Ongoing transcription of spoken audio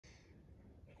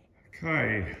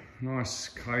Okay, nice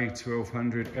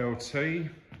K1200LT.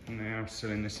 Now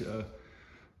selling this at a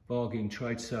bargain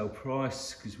trade sale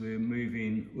price because we're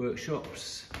moving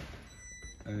workshops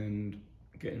and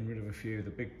getting rid of a few of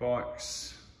the big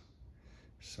bikes.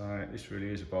 So this really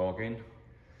is a bargain.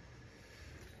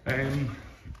 The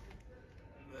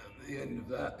end of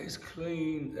that is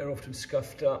clean. They're often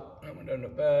scuffed up. That one don't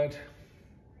look bad.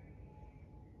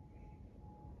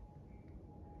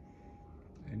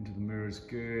 End of the mirror is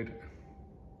good.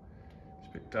 It's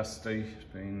a bit dusty. It's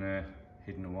been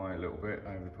hidden away a little bit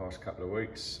over the past couple of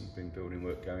weeks. There's been building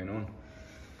work going on.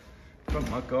 Front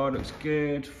mudguard looks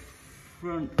good.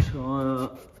 Front tyre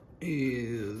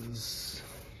is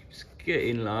it's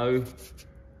getting low,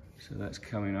 so that's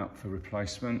coming up for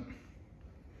replacement.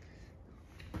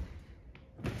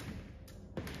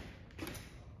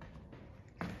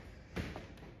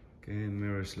 Again,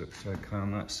 mirrors looks okay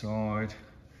on that side.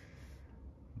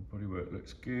 Bodywork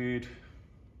looks good.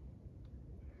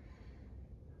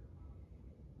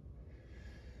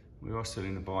 We are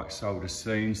selling the bike sold as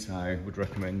seen, so I would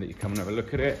recommend that you come and have a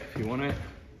look at it if you want it.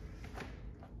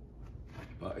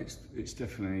 But it's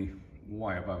definitely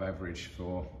way above average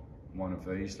for one of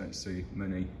these. Don't see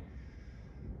many.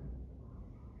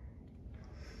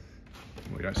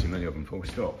 We don't see many of them full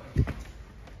stop.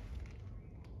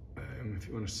 If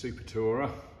you want a super tourer,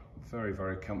 very,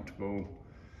 very comfortable.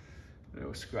 A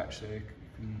little scratch there, you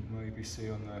can maybe see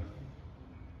on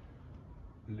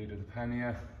the lid of the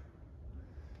pannier.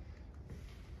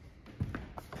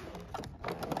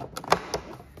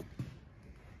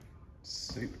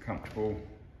 Super comfortable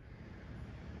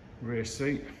rear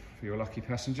seat for your lucky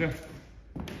passenger.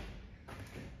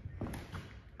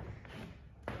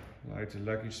 Loads of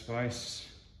luggage space.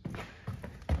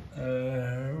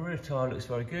 Rear tyre looks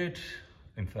very good.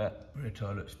 In fact, rear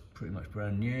tyre looks pretty much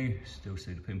brand new. Still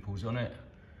see the pimples on it.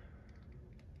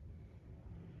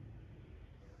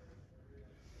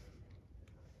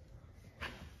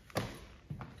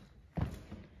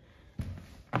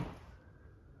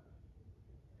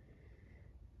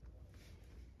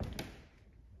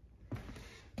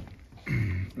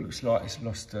 Looks like it's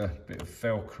lost a bit of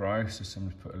Velcro, so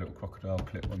someone's put a little crocodile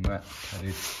clip on that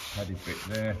padded bit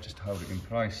there, just to hold it in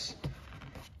place.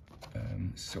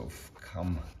 Sort of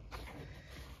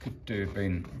could do have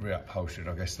been reupholstered,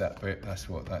 I guess that bit, that's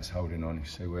what that's holding on. You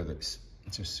see where that's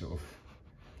just sort of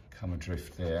come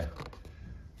adrift there.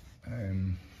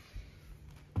 Under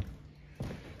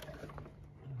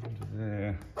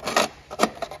there.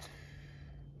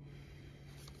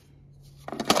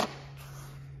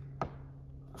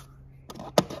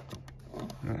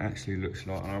 That actually looks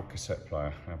like an old cassette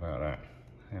player. How about that?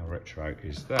 How retro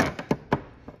is that?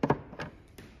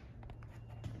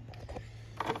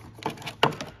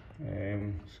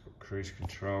 It's got cruise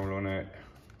control on it.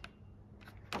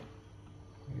 The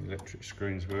electric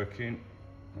screen's working,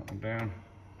 up and down.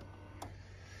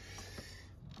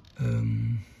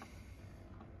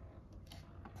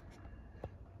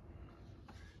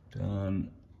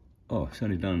 It's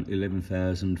only done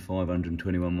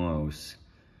 11,521 miles.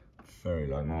 Very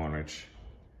low mileage.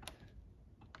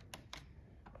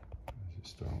 As it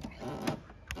starts.